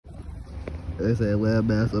They say lab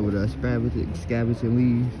mass over there scavenging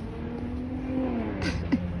leaves.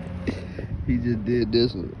 He just did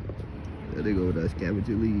this one. That nigga over there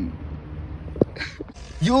scavenging leaves.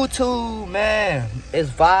 YouTube, man.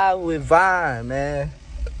 It's Vibe with Vine, man.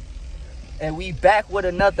 And we back with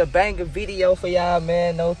another banger video for y'all,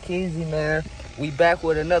 man. No Kizzy, man. We back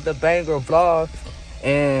with another banger vlog.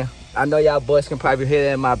 And I know y'all boys can probably hear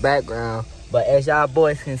that in my background. But as y'all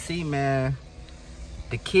boys can see, man,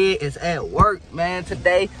 the kid is at work, man,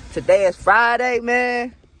 today. Today is Friday,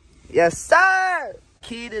 man. Yes, sir.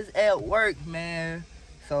 Kid is at work, man.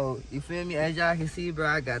 So, you feel me? As y'all can see, bro,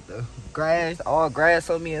 I got the grass, all grass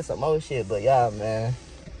on me and some more shit. But y'all, man,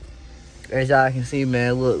 as y'all can see,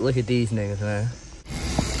 man, look at these niggas, man.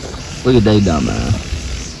 Look at they dumb, man.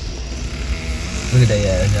 Look at they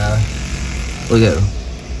ass, y'all. Look at them.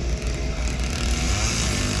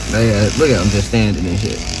 Look at them just standing and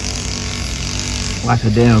shit. Like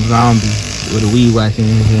a damn zombie with a weed whacker in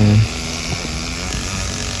his hand.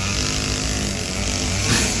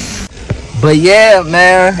 But yeah,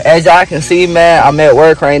 man, as y'all can see, man, I'm at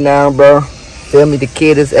work right now, bro. Feel me? The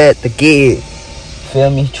kid is at the gig.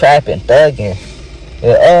 Feel me? Trapping, thugging.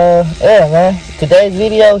 Yeah, man. Today's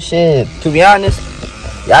video, shit, to be honest,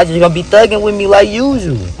 y'all just gonna be thugging with me like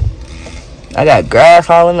usual. I got grass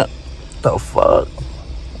all in the fuck?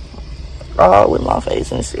 All with my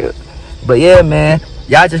face and shit. But yeah, man,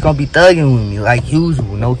 y'all just gonna be thugging with me like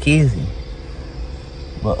usual, no kissing.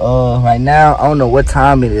 But right now, I don't know what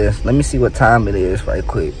time it is. Let me see what time it is right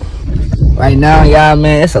quick. Right now, y'all,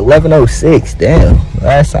 man, it's 11:06. Damn.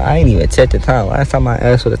 Last time, I ain't even checked the time. Last time I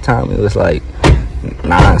asked for the time, it was like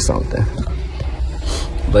 9 something.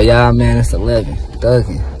 But y'all, man, it's 11.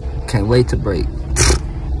 Thugging. Can't wait to break.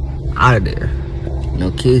 Out of there.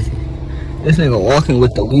 No kissing. This nigga walking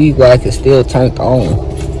with the weed whacker still turned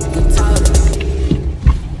on.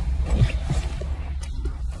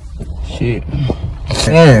 Shit.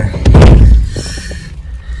 Man.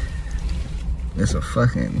 It's a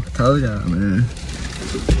fucking, I told y'all, man.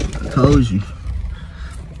 I told you.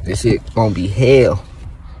 This shit gonna be hell.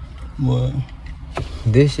 What?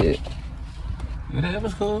 This shit. Yeah, that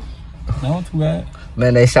was cool. Not too bad.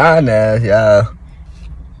 Man, they shine ass, y'all.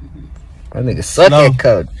 That nigga suck at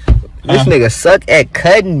cutting. This nigga suck at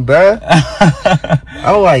cutting, bro.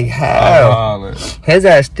 I'm like, how? His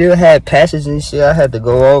ass still had patches and shit. I had to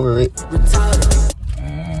go over it.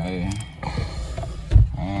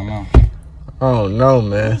 I don't know,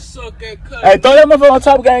 man. Hey, throw that motherfucker on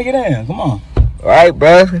top, gang, get in. Come on. All right,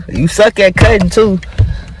 bro. You suck at cutting, too.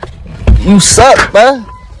 You suck, bro.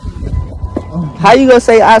 How you gonna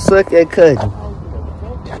say I suck at cutting?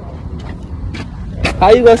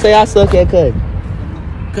 How you gonna say I suck at cutting?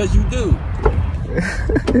 Cause you do.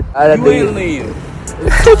 You ain't Lil.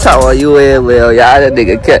 Talk about you ain't Lil. Y'all that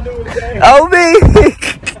nigga cut. Oh,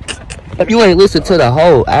 me. You ain't listen to the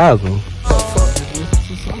whole album.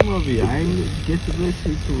 I ain't get to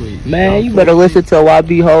listen to it. Man, you better listen to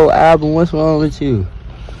YB whole album. What's wrong with you?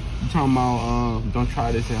 You talking about don't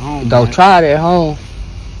try this at home. Don't right? try it at home.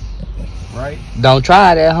 Right? Don't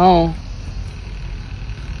try it at home.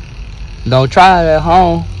 Don't try it at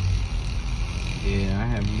home. Yeah, I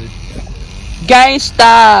haven't listened.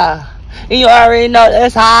 Gangsta. And you already know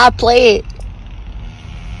that's how I play it.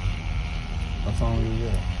 What song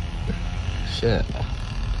is that? Shit.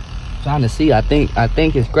 Trying to see. I think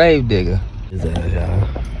it's Gravedigger. Is that y'all?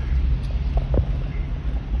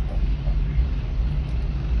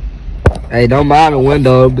 Hey, don't mind the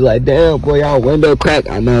window. Be like, damn, boy, y'all window crack.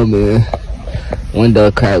 I know, man. Window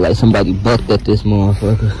crack like somebody bucked at this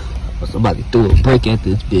motherfucker. Or somebody threw a brick at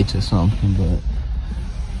this bitch or something. But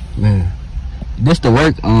man, this the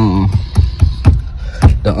work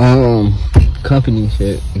the company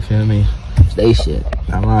shit. You feel me? Stay shit.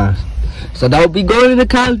 Not mine. So don't be going to the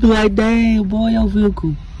cops be like, damn, boy, your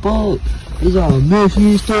vehicle fuck. There's all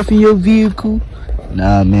messy and stuff in your vehicle.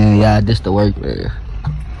 Nah, man, y'all, this the work, man.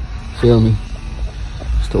 Feel me?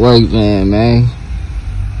 It's the work, man.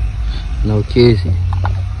 No kissing.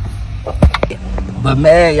 But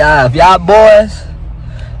man, y'all, if y'all boys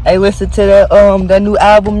ain't listen to that new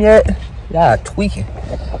album yet, y'all tweaking.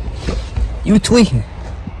 You tweaking.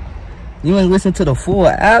 You ain't listen to the full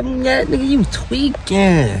album yet, nigga. You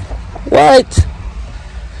tweaking. What?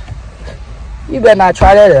 You better not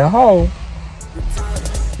try that at home.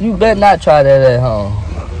 You better not try that at home.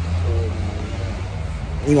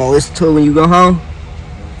 You gonna listen to it when you go home?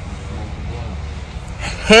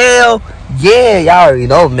 Hell yeah, y'all already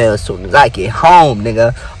know, man. As soon as I get home,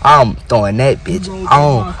 nigga, I'm throwing that bitch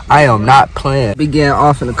on. I am not playing. Be getting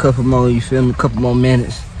off in a couple more, you feel me? A couple more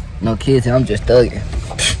minutes. No kids, I'm just thugging.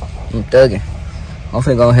 I'm thugging. I'm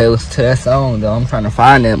finna go ahead and listen to that song though. I'm trying to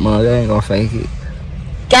find that mother. They ain't gonna fake it.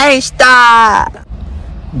 Gangsta!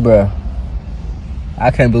 Bruh. I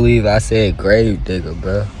can't believe I said Grave Digger,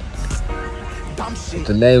 bruh.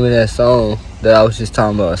 The name of that song that I was just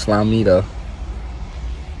talking about, Slamito.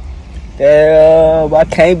 Damn, I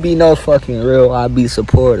can't be no fucking real I be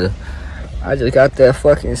supporter. I just got that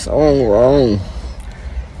fucking song wrong.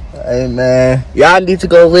 Hey man, y'all need to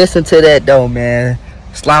go listen to that though, man.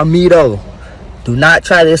 Slamito. Do not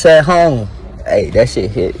try this at home. Hey, that shit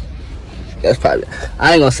hit. That's probably,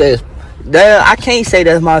 I ain't gonna say it's, I can't say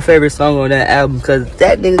that's my favorite song on that album because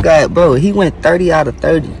that nigga got, bro, he went 30 out of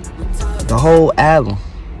 30. The whole album.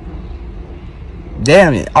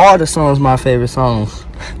 Damn it, all the songs my favorite songs.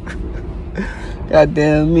 God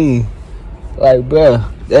damn me. Like, bro,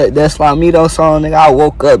 that Slamito song, nigga, I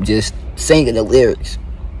woke up just singing the lyrics.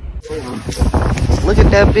 Look at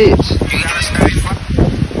that bitch.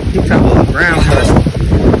 He talking about the ground hustle.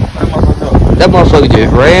 That motherfucker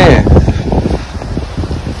just ran.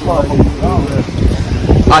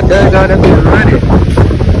 I done got that bitch running.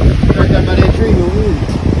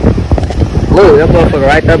 Look, that motherfucker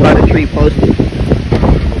right there by the tree posted.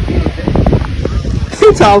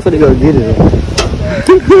 He time for to go get it.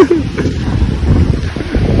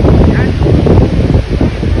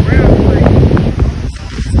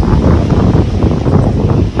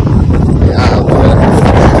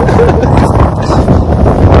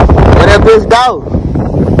 Where that bitch go?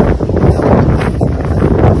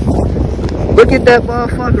 Look at that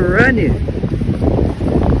motherfucker running.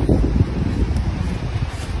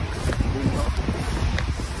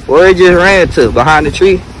 Where he just ran to? Behind the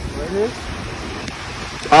tree?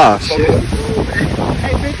 Oh shit.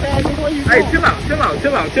 Hey, bitch ass nigga, where you going? Hey, chill out.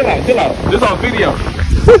 This on video.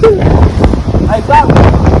 Hey, stop.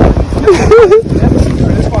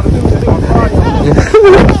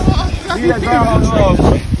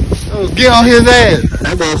 Get on his ass.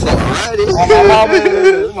 That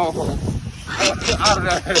motherfucker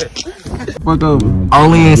Fuck over.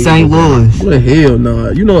 only in St. Louis. What the hell, nah.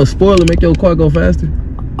 You know a spoiler make your car go faster?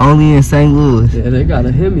 Only in St. Louis. Yeah, they got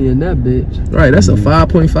a Hemi in that bitch. Right, that's a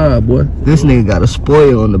 5.5, boy. This nigga got a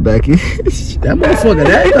spoiler on the back. That motherfucker,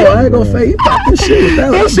 that though, I ain't gonna fake. He poppin' shit with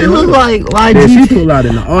that. That shit look like my Yeah, she GTA. pull out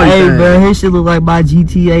in the orange. Hey, bro, his shit look like my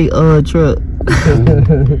GTA truck.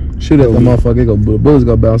 Shoot at the motherfucker, the bullets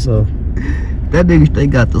gonna bounce off. That nigga, they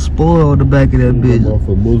got the spoiler on the back of that bitch.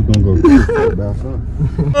 Motherfucker, bull's gonna go bounce up.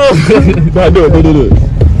 Nah, do it.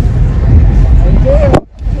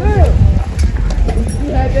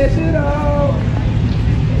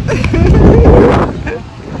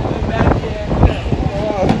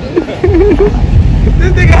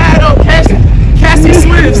 This nigga had on Cassie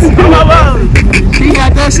Swifts. He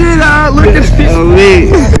got that shit on. Look at this. Oh, man.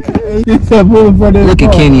 Look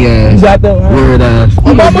at Kenny ass. Weird ass.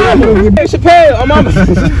 Oh, my mama. Hey, Chappelle. Oh, mama.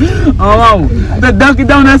 Oh, mama. The Dunkin'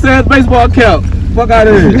 Donuts ass baseball cap. Fuck out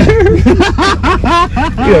of here.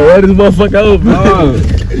 Yeah, run this motherfucker over.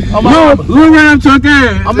 Oh, my mama. Lil Ram truck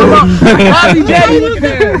ass. I'm Robbie Daddy looking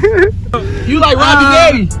ass. You like Robbie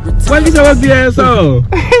Daddy. What you supposed to be ass on?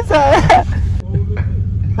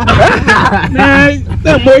 Man,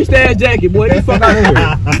 that moist ass jacket, boy. Get the fuck out of here.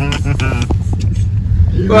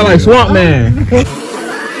 You look like Swamp Man. I'm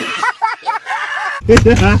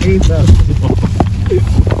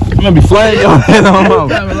gonna be flying your head on my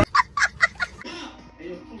mouth.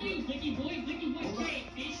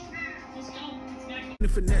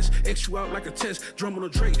 Finesse, X you out like a test, drum on a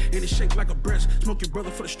Drake, and it shake like a breast. Smoke your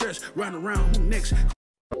brother for the stress, riding around, who next?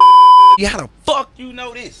 Yeah, how the fuck you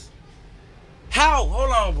know this? How?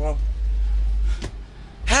 Hold on, bro.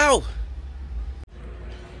 How?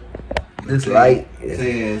 This light. His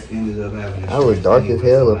ass ended up having I was dark as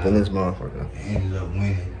hell up in this motherfucker. Ended up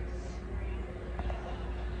winning.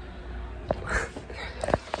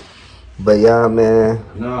 But y'all, man,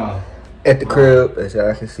 No. at the crib, as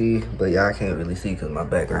y'all can see, but y'all can't really see because my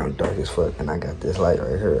background dark as fuck, and I got this light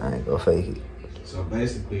right here. I ain't gonna fake it, So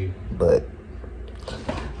basically, but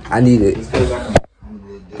I needed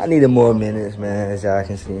more minutes, man. As y'all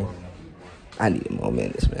can see, I needed more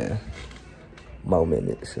minutes, man. More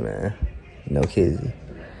minutes, man. No kidding.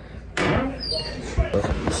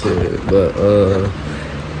 Shit, but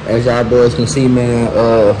as y'all boys can see, man,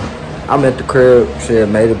 I'm at the crib. Shit,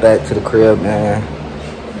 made it back to the crib, man.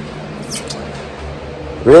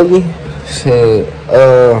 Really? Shit,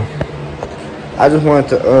 I just wanted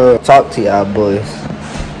to talk to y'all boys.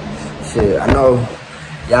 Shit, I know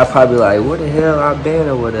y'all probably like, where the hell I been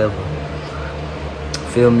or whatever.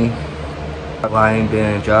 Feel me? I ain't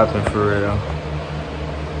been dropping for real.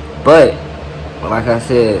 But like I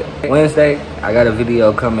said, Wednesday I got a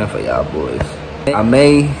video coming for y'all boys. I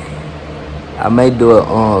may do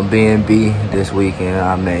a B&B this weekend.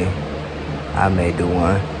 I may do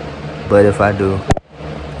one. But if I do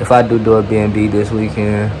a B&B this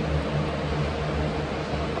weekend,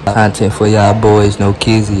 content for y'all boys, no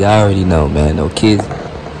kizzy. Y'all already know, man, no kizzy.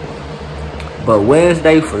 But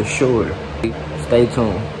Wednesday for sure. Stay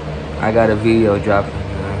tuned. I got a video dropping,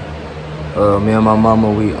 man. Me and my mama,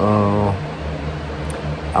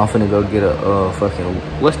 I'm finna go get a fucking,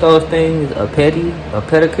 what's those things? A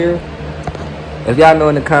pedicure? If y'all know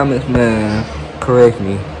in the comments, man, correct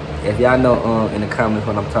me. If y'all know in the comments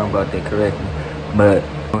what I'm talking about, then correct me. But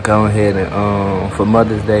I'm go ahead and for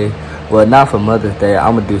Mother's Day, well, not for Mother's Day,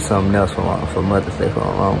 I'm gonna do something else for Mother's Day for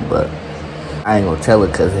my mom, but I ain't gonna tell her,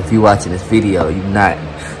 cause if you watching this video, you're not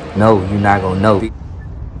gonna know.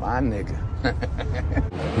 My nigga.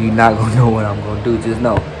 You're not gonna know what I'm gonna do. Just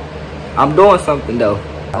know I'm doing something though.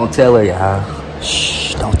 Don't tell her, y'all.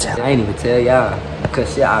 Shh, don't tell her. I ain't even tell y'all,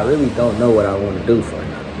 cause shit, I really don't know what I want to do for her.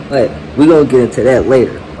 But we gonna get into that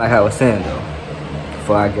later. Like I was saying though,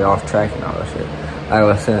 before I get off track and all that shit. Like I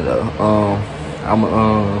was saying though, I'm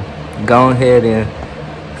go ahead and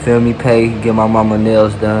feel me, pay, get my mama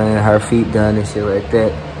nails done, her feet done and shit like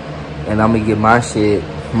that. And I'm gonna get my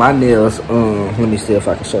nails, let me see if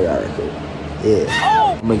I can show y'all right quick. Yeah.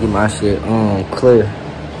 I'm gonna get my shit clear.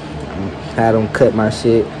 Had them cut my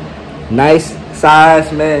shit nice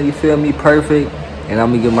size, man, you feel me, perfect. And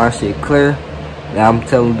I'm gonna get my shit clear. And I'm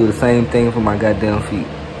telling them to do the same thing for my goddamn feet.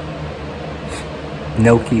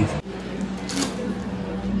 No keys.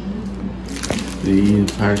 The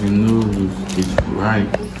American noodles get you right.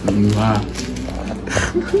 You high.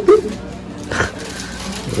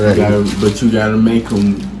 But you gotta make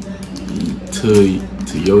them to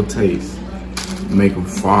your taste. Make them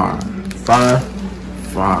fire. Fire.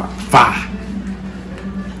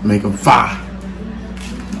 Make them fire.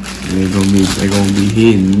 They gonna be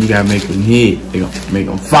hidden. You gotta make them hit. They gonna make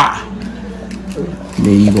them fire.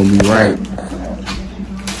 Then you gonna be right.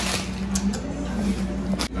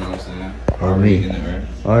 You know what I'm saying? Already in there.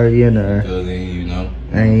 Already in there. Cause then you know.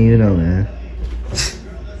 Ain't you know, man.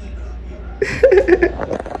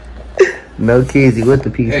 No kizzy with the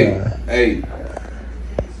peace sign. Hey.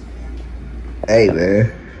 Hey,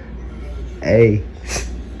 man. Hey.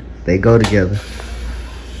 They go together.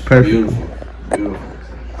 Perfect. Beautiful.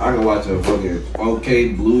 I can watch a fucking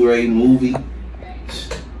 4K Blu-ray movie.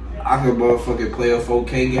 I can motherfucking play a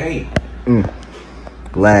 4K game.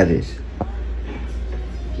 Lavish.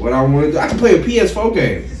 What I want to do, I can play a PS4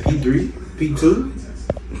 game. P3, P2,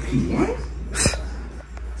 P1.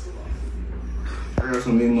 I got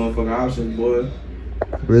some big motherfucking options, boy.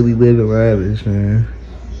 Really living lavish, man.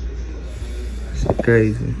 It's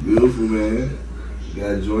crazy. Beautiful, man. You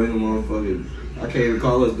gotta join the motherfucking. I can't even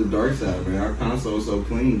call us the dark side, man. Our console's so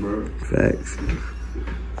clean, bro. Facts.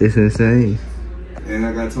 It's insane. And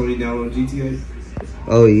I got Tony down on GTA.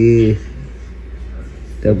 Oh, yeah.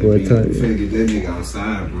 That boy Tony. We finna get that nigga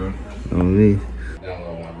outside, bro. On me.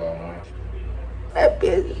 Download one by one. That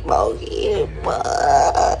bitch smoking,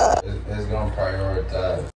 It's gonna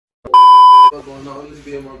prioritize. What's going on? This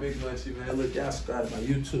be my big munchy, man. Look, y'all subscribe to my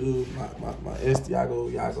YouTube, my Insta.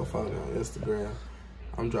 Y'all go follow me on Instagram.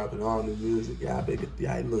 I'm dropping all new music. Y'all better,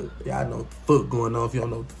 y'all look, y'all know what the fuck going on. If you don't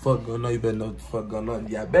know what the fuck going on, you better know what the fuck going on.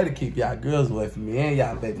 Y'all better keep y'all girls away from me and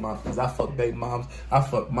y'all baby moms, because I fuck baby moms, I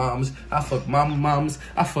fuck moms, I fuck mamas,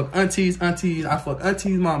 I fuck aunties, I fuck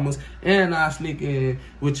aunties mamas, and I sneak in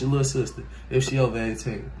with your little sister if she over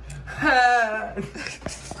 18.